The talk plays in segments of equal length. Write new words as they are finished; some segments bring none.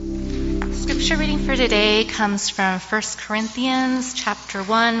scripture reading for today comes from 1 Corinthians chapter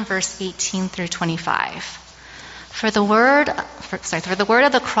 1, verse 18 through 25. For the word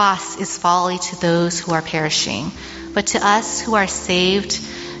of the cross is folly to those who are perishing, but to us who are saved,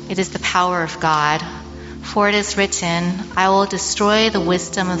 it is the power of God. For it is written, I will destroy the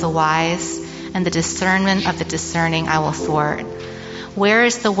wisdom of the wise, and the discernment of the discerning I will thwart. Where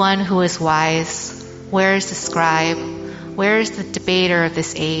is the one who is wise? Where is the scribe? Where is the debater of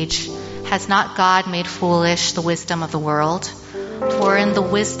this age? Has not God made foolish the wisdom of the world? For in the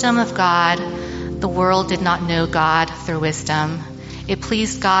wisdom of God, the world did not know God through wisdom. It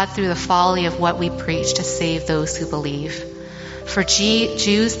pleased God through the folly of what we preach to save those who believe. For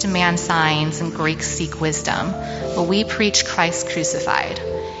Jews demand signs and Greeks seek wisdom, but we preach Christ crucified,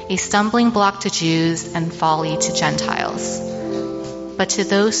 a stumbling block to Jews and folly to Gentiles. But to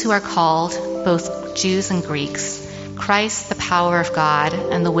those who are called, both Jews and Greeks, Christ the power of God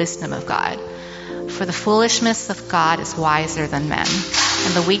and the wisdom of God. For the foolishness of God is wiser than men,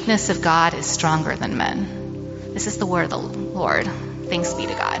 and the weakness of God is stronger than men. This is the word of the Lord. Thanks be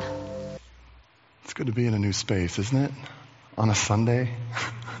to God. It's good to be in a new space, isn't it? On a Sunday.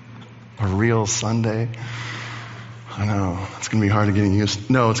 A real Sunday. I know. It's going to be hard to get used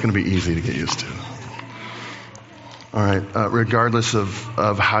to. No, it's going to be easy to get used to. All right. Regardless of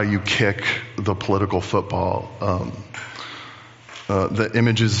how you kick the political football, the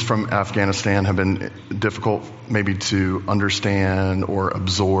images from Afghanistan have been difficult maybe to understand or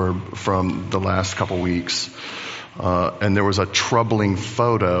absorb from the last couple weeks. And there was a troubling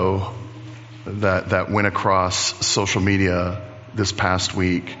photo that went across social media this past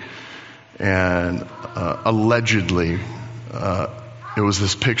week. And allegedly, it was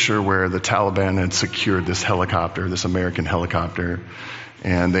this picture where the Taliban had secured this helicopter, this American helicopter,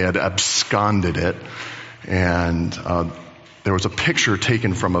 and they had absconded it. And there was a picture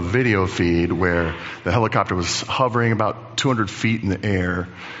taken from a video feed where the helicopter was hovering about 200 feet in the air,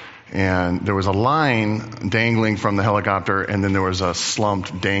 and there was a line dangling from the helicopter, and then there was a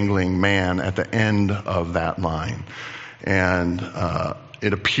slumped, dangling man at the end of that line. And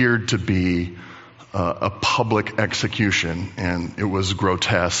it appeared to be a public execution, and it was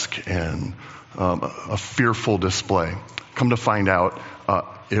grotesque and a fearful display. Come to find out,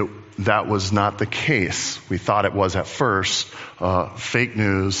 that was not the case. We thought it was at first. Fake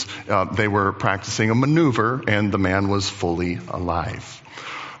news. They were practicing a maneuver, and the man was fully alive.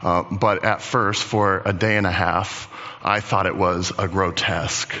 But at first, for a day and a half, I thought it was a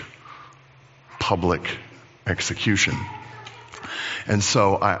grotesque public execution. And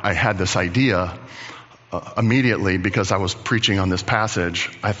so I had this idea immediately because I was preaching on this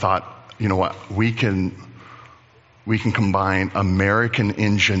passage. I thought, you know what, we can combine American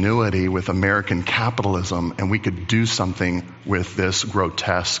ingenuity with American capitalism, and we could do something with this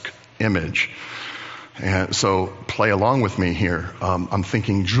grotesque image. And so play along with me here. I'm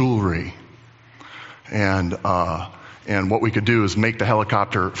thinking jewelry. And what we could do is make the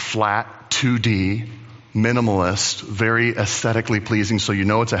helicopter flat, 2D, minimalist, very aesthetically pleasing, so you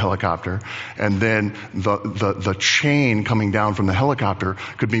know it's a helicopter. And then the chain coming down from the helicopter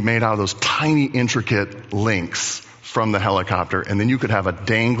could be made out of those tiny, intricate links from the helicopter, and then you could have a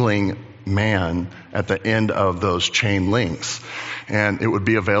dangling man at the end of those chain links. And it would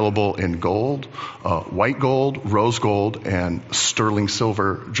be available in gold, white gold, rose gold, and sterling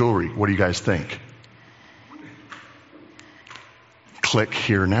silver jewelry. What do you guys think? Click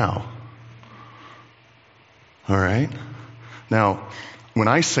here now. All right? Now, when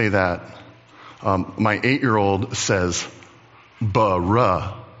I say that, my 8-year-old says,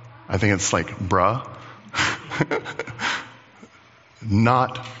 bruh. I think it's like, bruh.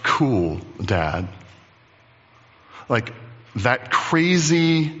 Not cool, Dad. Like that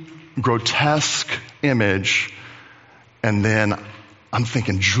crazy, grotesque image, and then I'm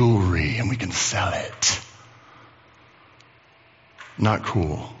thinking jewelry and we can sell it. Not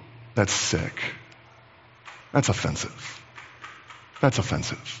cool. That's sick. That's offensive. That's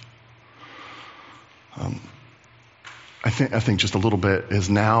offensive. I think just a little bit is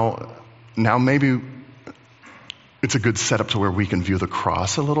now maybe it's a good setup to where we can view the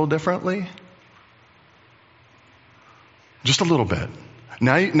cross a little differently. Just a little bit.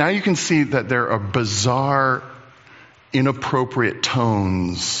 Now you can see that there are bizarre, inappropriate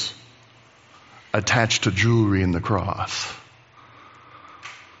tones attached to jewelry in the cross.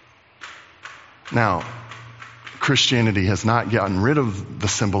 Now, Christianity has not gotten rid of the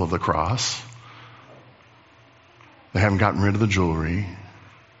symbol of the cross. They haven't gotten rid of the jewelry.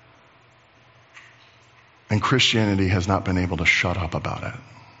 And Christianity has not been able to shut up about it.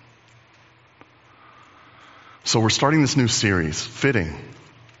 So we're starting this new series, fitting.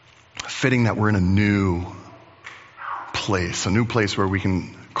 fitting that we're in a new place where we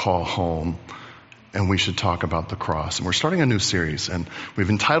can call home, and we should talk about the cross. And we're starting a new series, and we've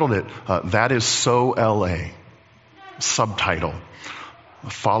entitled it, That Is So LA, subtitle,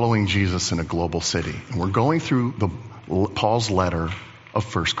 Following Jesus in a Global City. And we're going through Paul's letter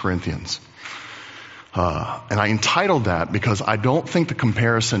of 1 Corinthians. And I entitled that because I don't think the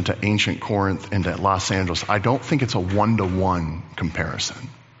comparison to ancient Corinth and to Los Angeles, I don't think it's a one-to-one comparison.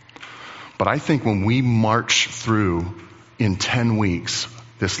 But I think when we march through in 10 weeks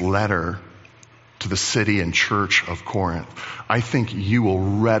this letter to the city and church of Corinth, I think you will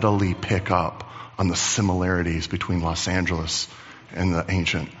readily pick up on the similarities between Los Angeles and the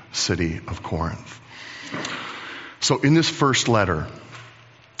ancient city of Corinth. So in this first letter,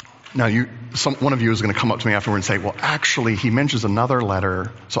 now one of you is going to come up to me afterward and say, well, actually, he mentions another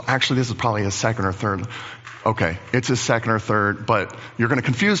letter, so actually this is probably his second or third. Okay, it's his second or third, but you're going to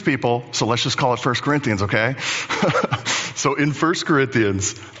confuse people, so let's just call it 1 Corinthians, okay? So in 1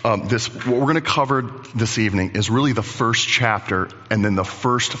 Corinthians, what we're going to cover this evening is really the first chapter and then the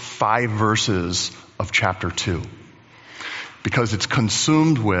first 5 verses of chapter 2. Because it's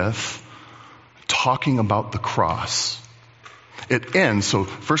consumed with talking about the cross. It ends, so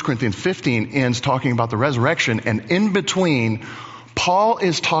 1 Corinthians 15 ends talking about the resurrection, and in between, Paul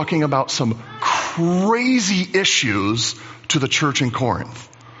is talking about some crazy issues to the church in Corinth.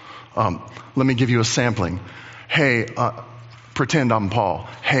 Let me give you a sampling. Hey, pretend I'm Paul.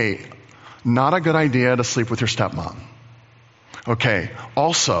 Hey, not a good idea to sleep with your stepmom. Okay,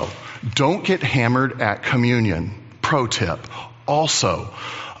 also, don't get hammered at communion. Pro tip. Also,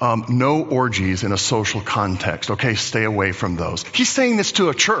 no orgies in a social context. Okay, stay away from those. He's saying this to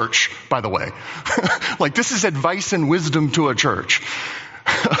a church, by the way. Like, this is advice and wisdom to a church.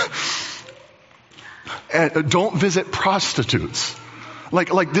 And don't visit prostitutes.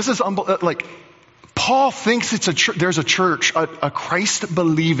 Like this is like Paul thinks it's there's a church, a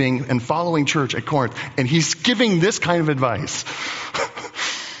Christ-believing and following church at Corinth, and he's giving this kind of advice.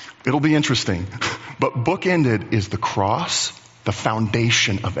 It'll be interesting. But bookended is the cross, the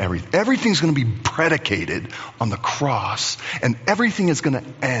foundation of everything. Everything's going to be predicated on the cross, and everything is going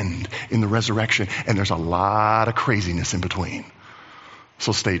to end in the resurrection, and there's a lot of craziness in between.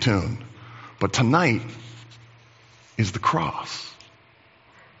 So stay tuned. But tonight is the cross.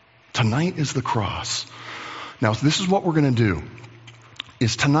 Tonight is the cross. Now, this is what we're going to do,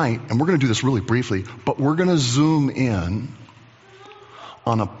 is tonight, and we're going to do this really briefly, but we're going to zoom in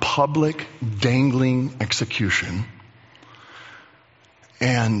on a public dangling execution.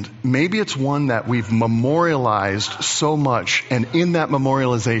 And maybe it's one that we've memorialized so much, and in that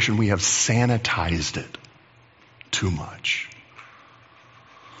memorialization we have sanitized it too much.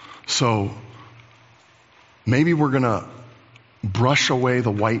 So maybe we're going to brush away the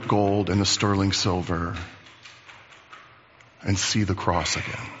white gold and the sterling silver and see the cross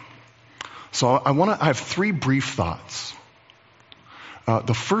again. So I have 3 brief thoughts.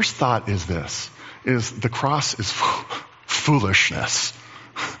 The first thought is this, is the cross is foolishness.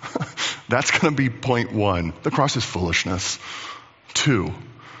 That's going to be point 1. The cross is foolishness. 2,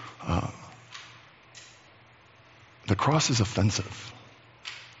 the cross is offensive.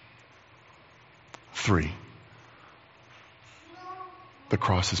 3, the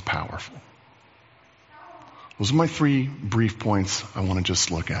cross is powerful. Those are my 3 brief points I want to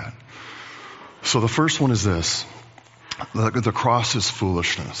just look at. So the first one is this. The cross is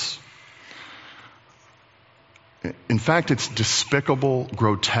foolishness. In fact, it's despicable,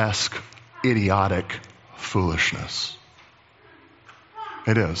 grotesque, idiotic foolishness.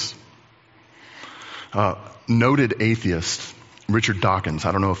 It is. Noted atheist Richard Dawkins,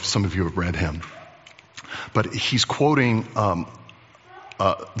 I don't know if some of you have read him, but he's quoting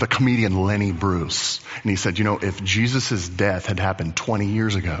the comedian Lenny Bruce. And he said, if Jesus' death had happened 20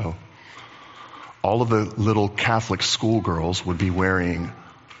 years ago, all of the little Catholic schoolgirls would be wearing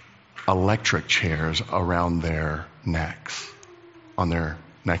electric chairs around their necks, on their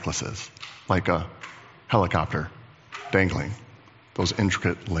necklaces, like a helicopter dangling, those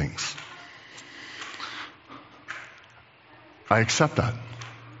intricate links. I accept that.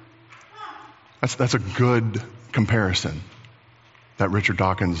 That's a good comparison that Richard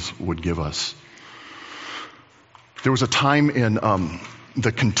Dawkins would give us. There was a time in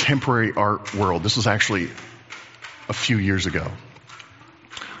the contemporary art world, this was actually a few years ago,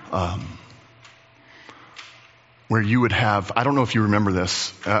 where you would have, I don't know if you remember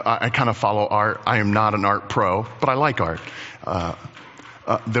this, I kind of follow art. I am not an art pro, but I like art.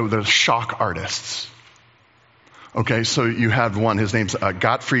 The shock artists. Okay, so you had one, his name's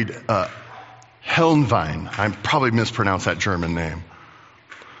Gottfried Helnwein. I probably mispronounced that German name.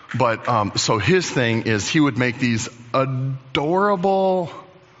 But so his thing is he would make these adorable,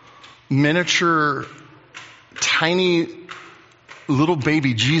 miniature, tiny little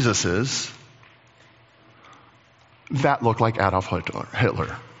baby Jesuses that look like Adolf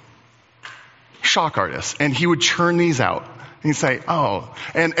Hitler. Shock artists. And he would churn these out. And he'd say, oh,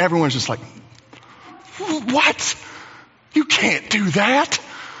 and everyone's just like, what? You can't do that.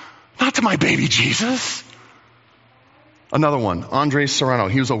 Not to my baby Jesus. Another one, Andres Serrano.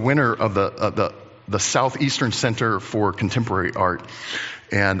 He was a winner of the Southeastern Center for Contemporary Art.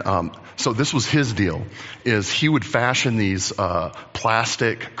 And so this was his deal, is he would fashion these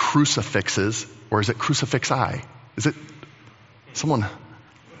plastic crucifixes, or is it crucifixi? Is it someone?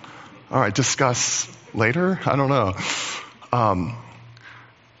 All right, discuss later? I don't know.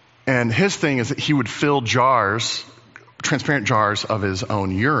 And his thing is that he would fill jars, transparent jars of his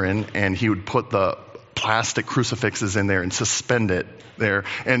own urine, and he would put the plastic crucifixes in there and suspend it there.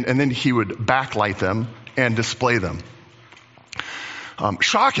 And then he would backlight them and display them.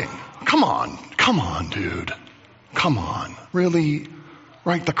 Shocking. Come on, dude. Come on. Really?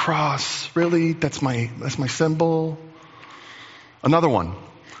 Right, the cross? Really? That's my symbol? Another one,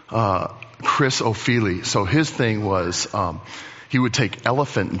 Chris O'Feely. So his thing was he would take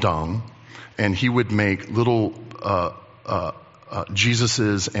elephant dung and he would make little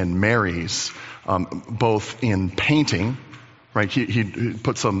Jesuses and Marys, both in painting, right? He'd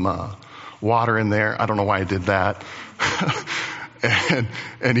put some water in there. I don't know why I did that.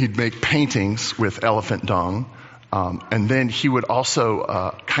 and he'd make paintings with elephant dung. And then he would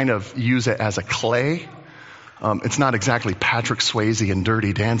also kind of use it as a clay. It's not exactly Patrick Swayze in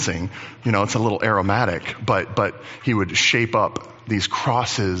Dirty Dancing. It's a little aromatic, but he would shape up these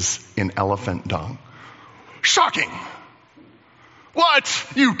crosses in elephant dung. Shocking! What?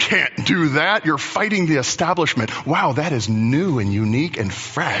 You can't do that. You're fighting the establishment. Wow, that is new and unique and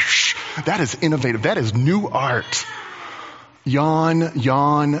fresh. That is innovative. That is new art. Yawn,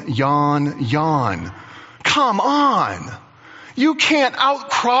 yawn, yawn, yawn. Come on. You can't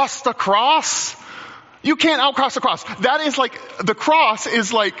outcross the cross. You can't outcross the cross. That is like, the cross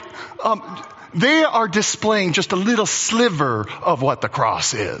is like, they are displaying just a little sliver of what the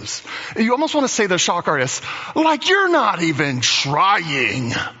cross is. You almost want to say to the shock artists, like, you're not even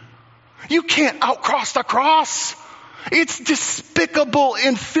trying. You can't outcross the cross. It's despicable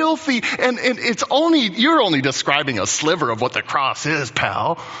and filthy, and you're only describing a sliver of what the cross is,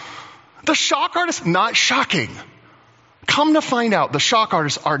 pal. The shock artists, not shocking. Come to find out, the shock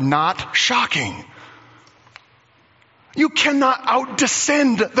artists are not shocking. You cannot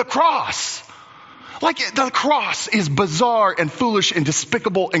outdescend the cross. Like, the cross is bizarre and foolish and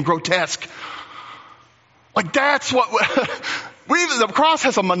despicable and grotesque. Like, that's what the cross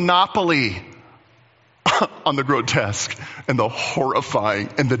has a monopoly on the grotesque and the horrifying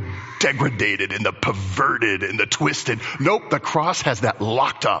and the degraded and the perverted and the twisted. Nope, the cross has that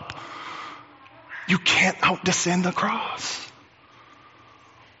locked up. You can't outdescend the cross.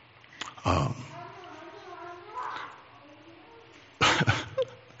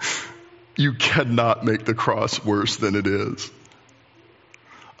 You cannot make the cross worse than it is.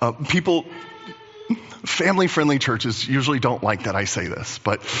 Family-friendly churches usually don't like that I say this,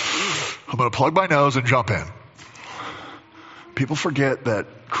 but I'm going to plug my nose and jump in. People forget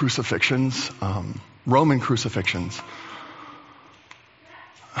that crucifixions, Roman crucifixions,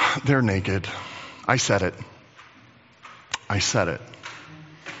 they're naked. I said it.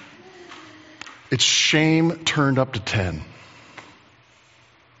 It's shame turned up to 10.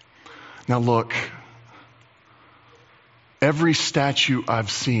 Now look, every statue I've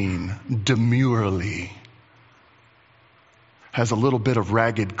seen demurely has a little bit of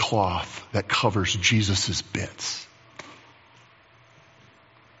ragged cloth that covers Jesus's bits.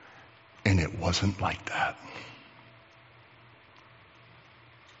 And it wasn't like that.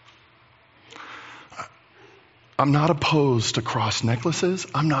 I'm not opposed to cross necklaces.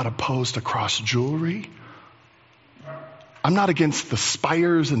 I'm not opposed to cross jewelry. I'm not against the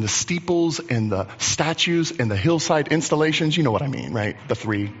spires and the steeples and the statues and the hillside installations. You know what I mean, right? The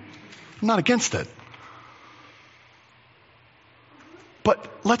three. I'm not against it.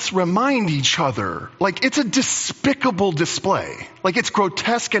 But let's remind each other, like, it's a despicable display. Like, it's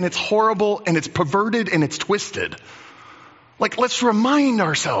grotesque and it's horrible and it's perverted and it's twisted. Like, let's remind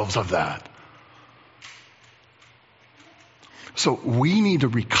ourselves of that. So we need to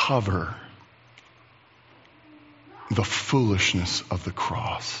recover the foolishness of the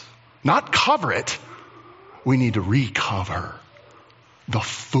cross. Not cover it. We need to recover the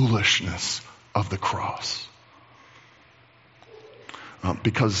foolishness of the cross.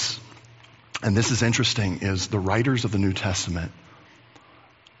 Because, and this is interesting, is the writers of the New Testament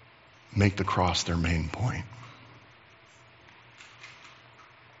make the cross their main point.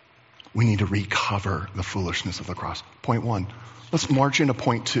 We need to recover the foolishness of the cross. Point one. Let's march into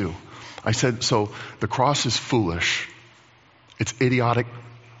point two. I said, so the cross is foolish. It's idiotic,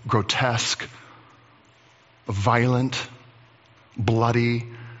 grotesque, violent, bloody,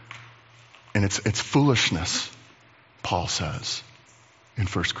 and it's foolishness, Paul says in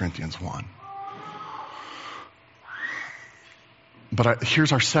 1 Corinthians 1. But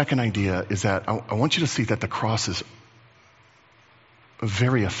here's our second idea, is that I want you to see that the cross is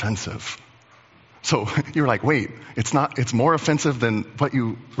very offensive. So you're like, wait, it's more offensive than what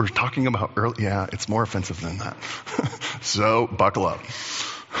you were talking about earlier? Yeah, it's more offensive than that. So buckle up.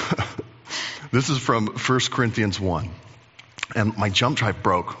 This is from 1 Corinthians 1. And my jump drive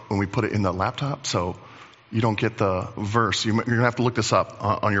broke when we put it in the laptop, so you don't get the verse. You're going to have to look this up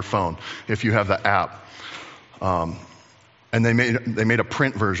on your phone if you have the app. And they made a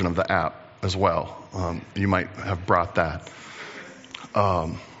print version of the app as well. You might have brought that.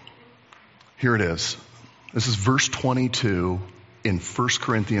 Here it is. This is verse 22 in 1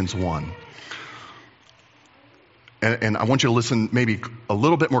 Corinthians 1. And I want you to listen maybe a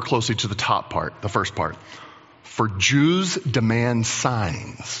little bit more closely to the top part, the first part. For Jews demand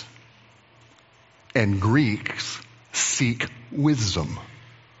signs, and Greeks seek wisdom.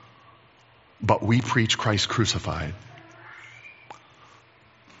 But we preach Christ crucified.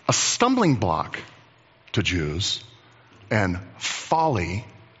 A stumbling block to Jews and folly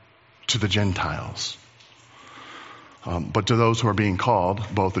to the Gentiles. But to those who are being called,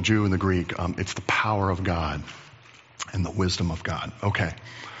 both the Jew and the Greek, it's the power of God and the wisdom of God. Okay.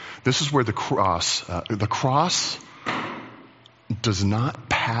 This is where the cross does not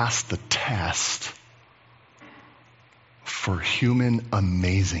pass the test for human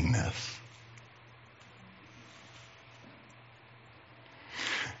amazingness.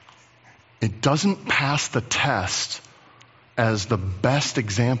 It doesn't pass the test as the best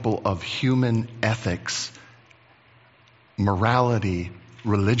example of human ethics, morality,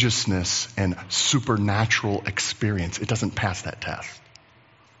 religiousness, and supernatural experience. It doesn't pass that test.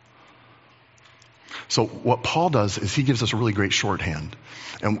 So what Paul does is he gives us a really great shorthand.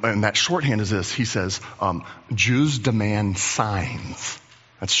 And that shorthand is this. He says, Jews demand signs.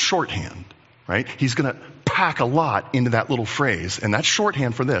 That's shorthand, right? He's going to pack a lot into that little phrase. And that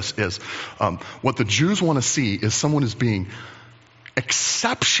shorthand for this is what the Jews want to see is someone who's being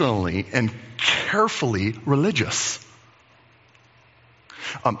exceptionally and carefully religious.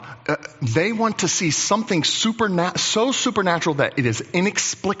 They want to see something so supernatural that it is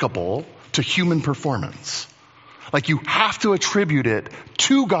inexplicable to human performance. Like you have to attribute it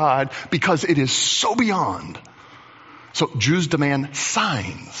to God because it is so beyond. So Jews demand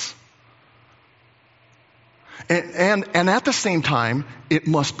signs. And at the same time, it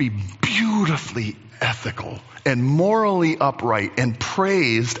must be beautifully ethical and morally upright and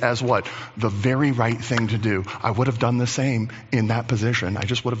praised as what? The very right thing to do. I would have done the same in that position. I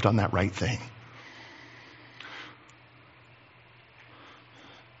just would have done that right thing.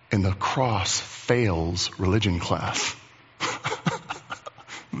 And the cross fails religion class.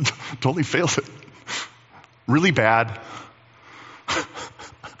 Totally fails it. Really bad.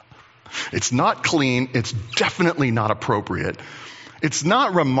 It's not clean. It's definitely not appropriate. It's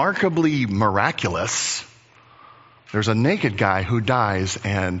not remarkably miraculous. There's a naked guy who dies,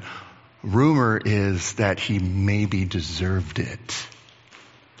 and rumor is that he maybe deserved it.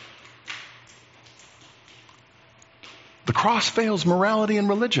 The cross fails morality and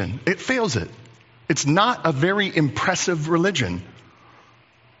religion. It fails it. It's not a very impressive religion.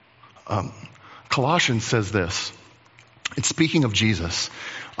 Colossians says this. It's speaking of Jesus.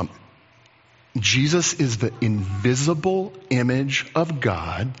 Jesus is the invisible image of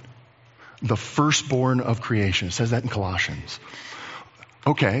God, the firstborn of creation. It says that in Colossians.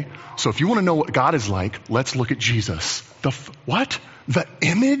 Okay, so if you want to know what God is like, let's look at Jesus. What? The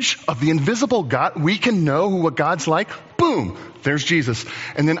image of the invisible God? We can know what God's like? Boom, there's Jesus.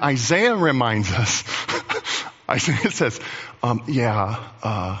 And then Isaiah reminds us. Isaiah says,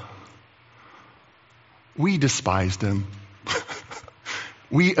 we despised him.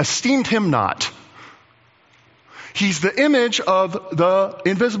 We esteemed him not. He's the image of the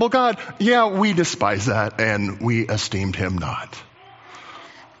invisible God. Yeah, we despise that and we esteemed him not.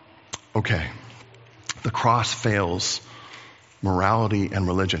 Okay. The cross fails morality and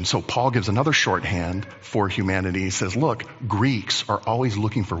religion. So Paul gives another shorthand for humanity. He says, look, Greeks are always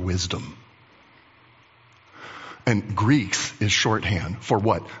looking for wisdom. And Greeks is shorthand for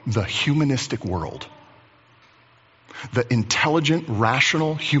what? The humanistic world. The intelligent,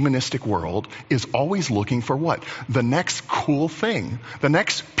 rational, humanistic world is always looking for what? The next cool thing, the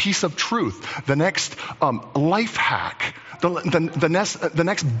next piece of truth, the next life hack, the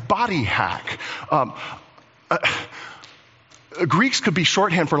next body hack. Greeks could be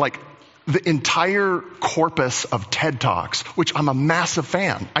shorthand for like the entire corpus of TED Talks, which I'm a massive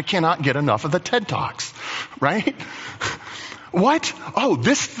fan. I cannot get enough of the TED Talks, right? What? Oh,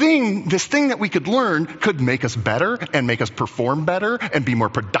 this thing that we could learn could make us better and make us perform better and be more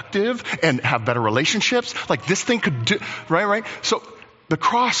productive and have better relationships. Like this thing could do, right? So the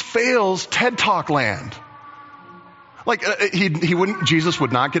cross fails TED Talk land. Like Jesus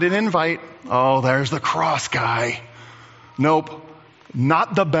would not get an invite. Oh, there's the cross guy. Nope.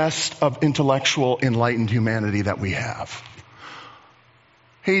 Not the best of intellectual enlightened humanity that we have.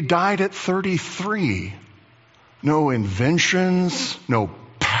 He died at 33. No inventions, no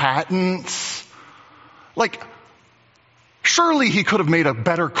patents. Like, surely he could have made a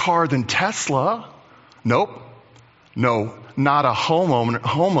better car than Tesla. Nope. No, not a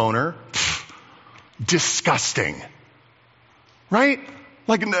homeowner. Pfft, disgusting. Right?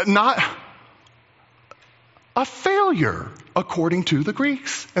 Like, not a failure, according to the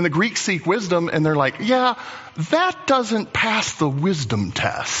Greeks. And the Greeks seek wisdom, and they're like, yeah, that doesn't pass the wisdom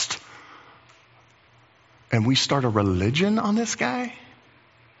test. And we start a religion on this guy?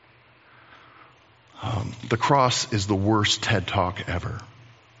 The cross is the worst TED Talk ever.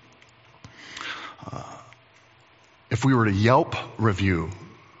 If we were to Yelp review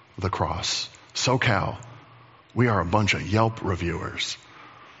the cross, SoCal, we are a bunch of Yelp reviewers.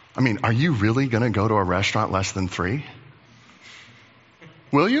 I mean, are you really going to go to a restaurant less than 3?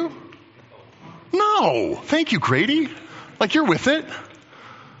 Will you? No. Thank you, Grady. Like, you're with it.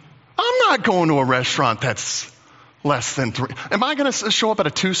 I'm not going to a restaurant that's less than 3. Am I going to show up at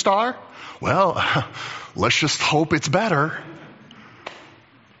a 2-star? Well, let's just hope it's better.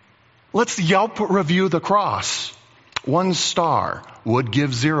 Let's Yelp review the cross. 1 star, would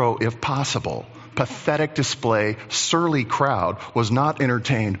give 0 if possible. Pathetic display, surly crowd, was not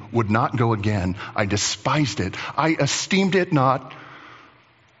entertained, would not go again. I despised it. I esteemed it not.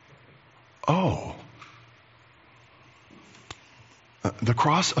 Oh. The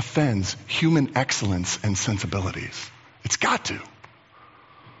cross offends human excellence and sensibilities. It's got to.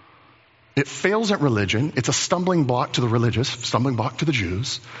 It fails at religion. It's a stumbling block to the religious, stumbling block to the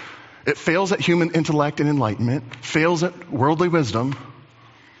Jews. It fails at human intellect and enlightenment, fails at worldly wisdom.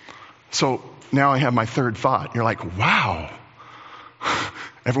 So now I have my third thought. You're like, wow,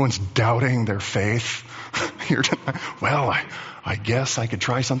 everyone's doubting their faith. Well, I guess I could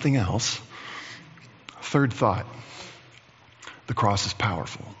try something else. Third thought. The cross is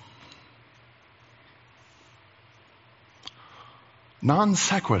powerful. Non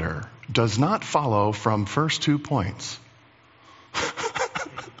sequitur does not follow from first 2 points.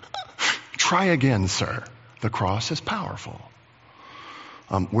 Try again, sir. The cross is powerful.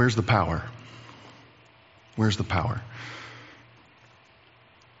 Where's the power? Where's the power?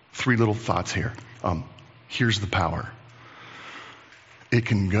 3 little thoughts here. Here's the power. It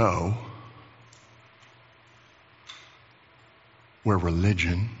can go where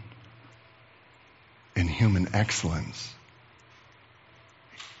religion and human excellence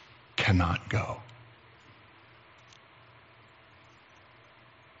cannot go.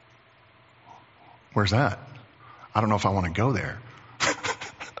 Where's that? I don't know if I want to go there.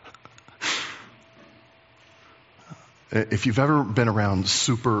 If you've ever been around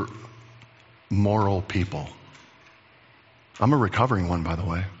super moral people, I'm a recovering one, by the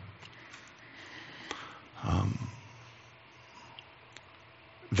way.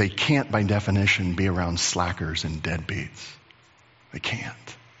 They can't, by definition, be around slackers and deadbeats. They can't.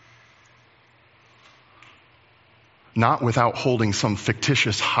 Not without holding some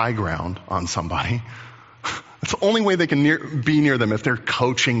fictitious high ground on somebody. It's the only way they can be near them if they're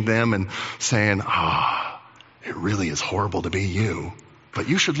coaching them and saying, it really is horrible to be you, but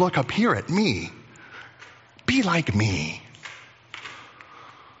you should look up here at me. Be like me.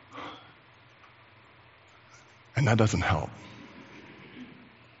 And that doesn't help.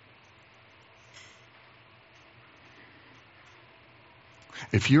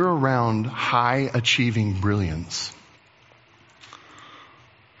 If you're around high-achieving brilliance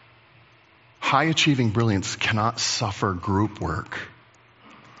cannot suffer group work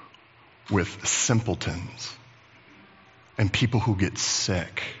with simpletons and people who get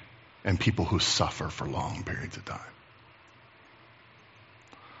sick and people who suffer for long periods of time.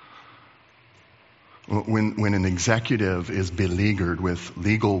 When an executive is beleaguered with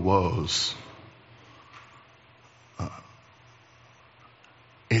legal woes,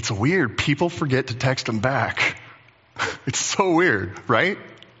 it's weird. People forget to text them back. It's so weird, right?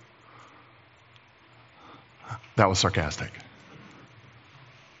 That was sarcastic.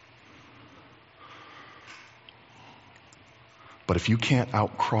 But if you can't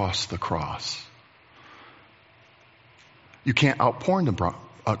outcross the cross, you can't outporn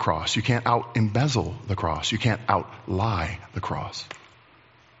the cross, you can't out-embezzle the cross, you can't out-lie the cross.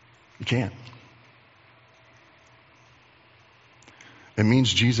 You can't. It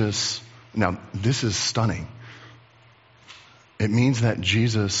means Jesus, now this is stunning. It means that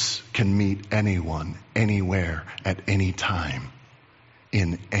Jesus can meet anyone, anywhere, at any time,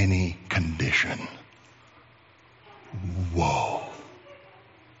 in any condition. Whoa.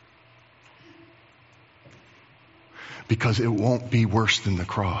 Because it won't be worse than the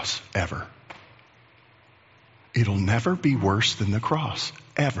cross, ever. It'll never be worse than the cross,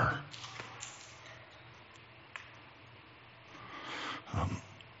 ever.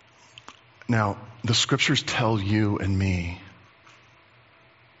 Now, the scriptures tell you and me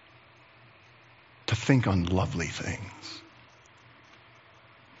to think on lovely things.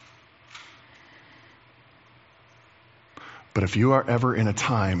 But if you are ever in a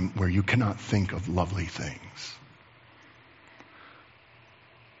time where you cannot think of lovely things,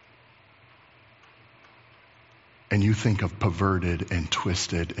 and you think of perverted and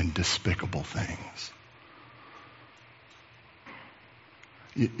twisted and despicable things,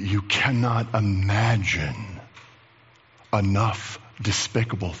 you cannot imagine enough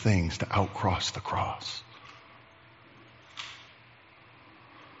despicable things to outcross the cross.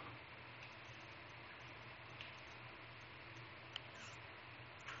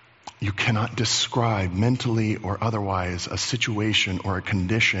 You cannot describe mentally or otherwise a situation or a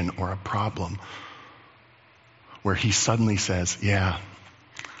condition or a problem where he suddenly says, yeah,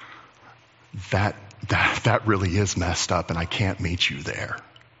 that really is messed up and I can't meet you there.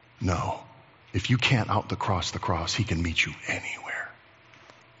 No. If you can't outcross the cross, he can meet you anywhere.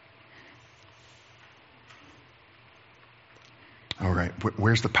 All right,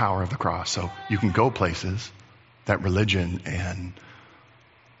 where's the power of the cross? So you can go places that religion and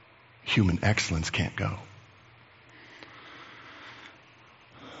human excellence can't go.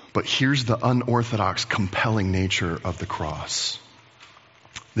 But here's the unorthodox, compelling nature of the cross.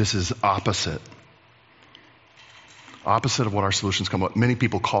 This is opposite of what our solutions come up. Many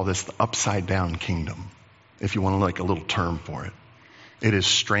people call this the upside down kingdom, if you want to like a little term for it. It is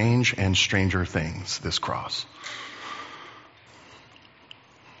strange and stranger things, this cross.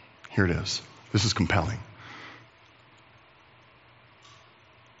 Here it is. This is compelling.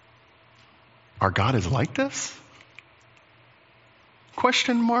 Our God is like this?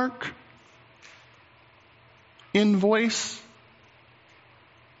 Question mark? In voice?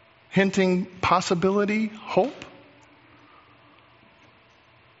 Hinting possibility? Hope?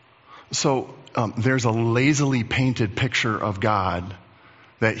 So there's a lazily painted picture of God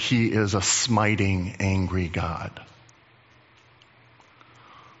that he is a smiting, angry God.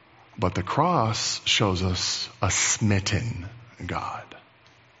 But the cross shows us a smitten God.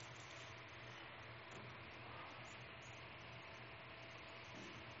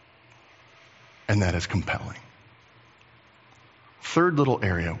 And that is compelling. Third little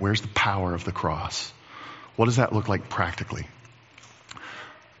area, where's the power of the cross? What does that look like practically?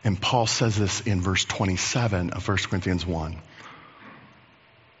 And Paul says this in verse 27 of 1 Corinthians 1.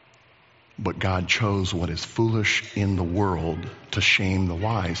 But God chose what is foolish in the world to shame the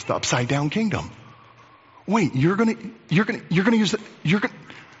wise, the upside down kingdom. Wait, you're gonna use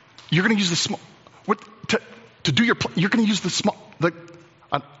the small to do your you're gonna use the small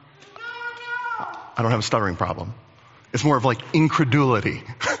I don't have a stuttering problem. It's more of like incredulity.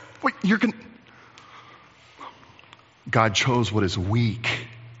 Wait, God chose what is weak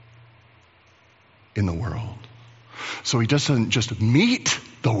in the world. So he doesn't just meet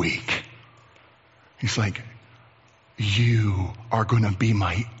the weak. He's like, you are going to be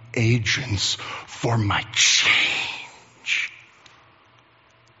my agents for my change.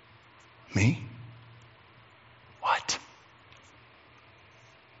 Me? What?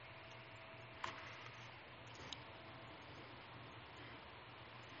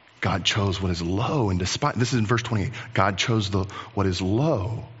 God chose what is low and despised. This is in verse 28. God chose what is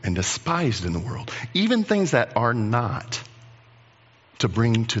low and despised in the world, even things that are not, to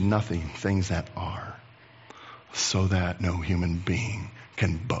bring to nothing things that are, so that no human being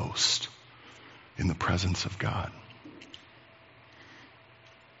can boast in the presence of God.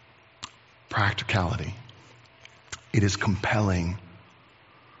 Practicality. It is compelling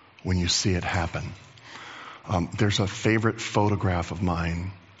when you see it happen. There's a favorite photograph of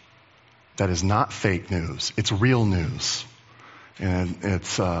mine that is not fake news. It's real news. And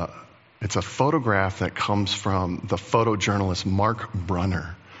it's It's a photograph that comes from the photojournalist Mark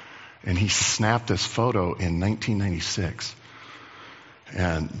Brunner. And he snapped this photo in 1996.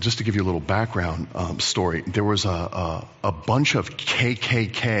 And just to give you a little background story, there was a bunch of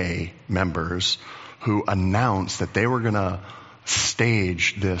KKK members who announced that they were going to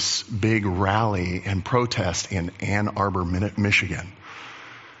stage this big rally and protest in Ann Arbor, Michigan.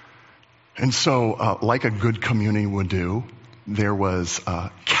 And so, like a good community would do, there was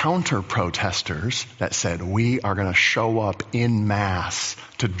counter-protesters that said, we are going to show up en masse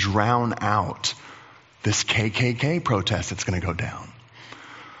to drown out this KKK protest that's going to go down.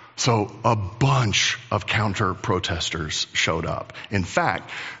 So a bunch of counter-protesters showed up. In fact,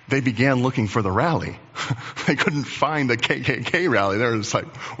 they began looking for the rally. They couldn't find the KKK rally. They were just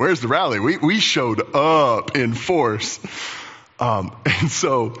like, where's the rally? We showed up in force. And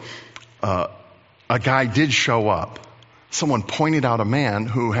so a guy did show up. Someone pointed out a man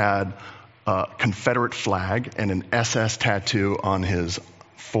who had a Confederate flag and an SS tattoo on his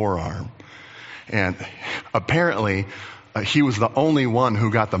forearm. And apparently, he was the only one who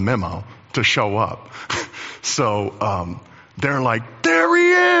got the memo to show up. So they're like, there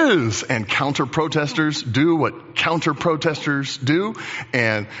he is! And counter-protesters do what counter-protesters do.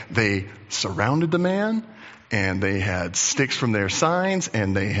 And they surrounded the man, and they had sticks from their signs,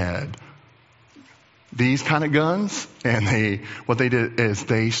 and they had these kind of guns. And what they did is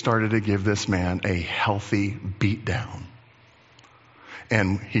they started to give this man a healthy beatdown.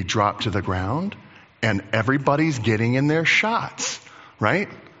 And he dropped to the ground. And everybody's getting in their shots, right?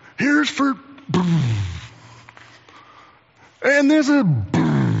 Here's for, and there's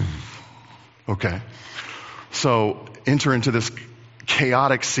a, okay. So enter into this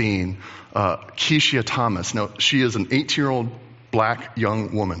chaotic scene. Keisha Thomas. Now, she is an 18-year-old black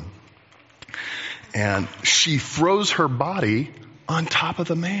young woman. And she throws her body on top of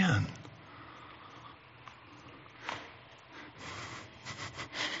the man.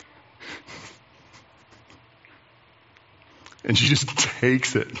 And she just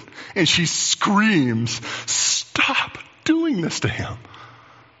takes it. And she screams, stop doing this to him.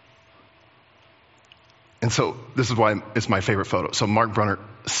 And so this is why it's my favorite photo. So Mark Brunner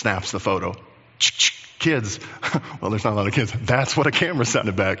snaps the photo. Kids, well, there's not a lot of kids. That's what a camera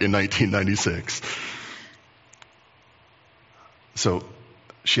sounded back in 1996. So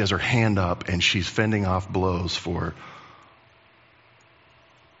she has her hand up and she's fending off blows for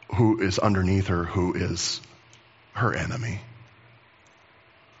who is underneath her, who is her enemy.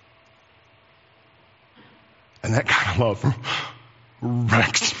 And that kind of love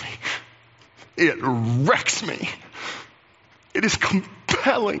wrecks me. It wrecks me. It is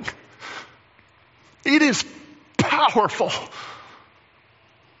compelling. It is powerful.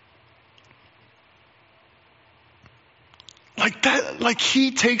 Like that, like he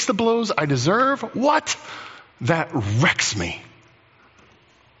takes the blows I deserve. What? That wrecks me.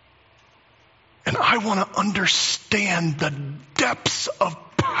 And I want to understand the depths of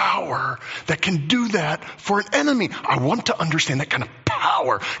power that can do that for an enemy. I want to understand that kind of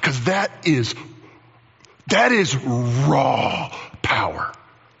power because that is raw power.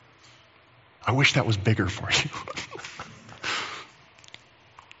 I wish that was bigger for you.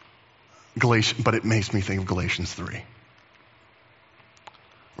 But it makes me think of Galatians 3.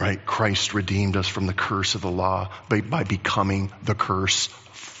 Right? Christ redeemed us from the curse of the law by becoming the curse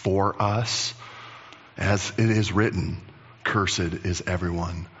for us. As it is written, cursed is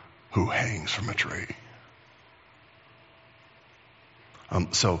everyone who hangs from a tree.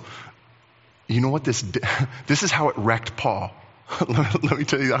 So, you know what this is how it wrecked Paul. Let me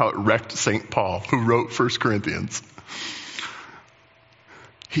tell you how it wrecked St. Paul, who wrote 1 Corinthians.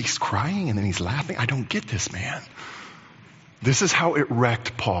 He's crying and then he's laughing. I don't get this, man. This is how it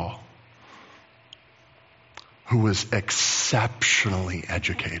wrecked Paul, who was exceptionally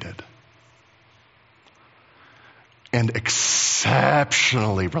educated and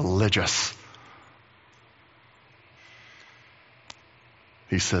exceptionally religious.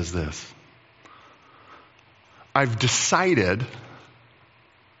 He says this: I've decided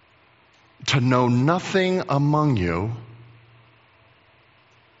to know nothing among you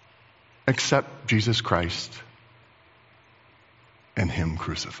except Jesus Christ and Him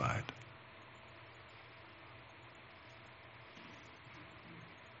crucified.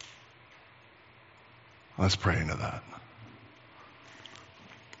 Let's pray into that.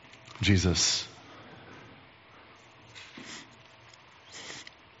 Jesus,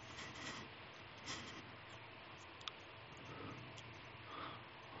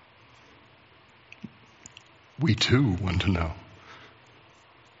 we too want to know.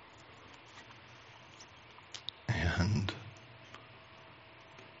 And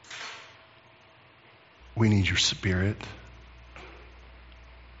We need your Spirit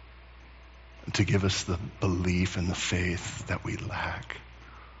to give us the belief and the faith that we lack.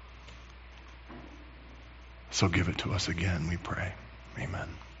 So give it to us again, we pray. Amen.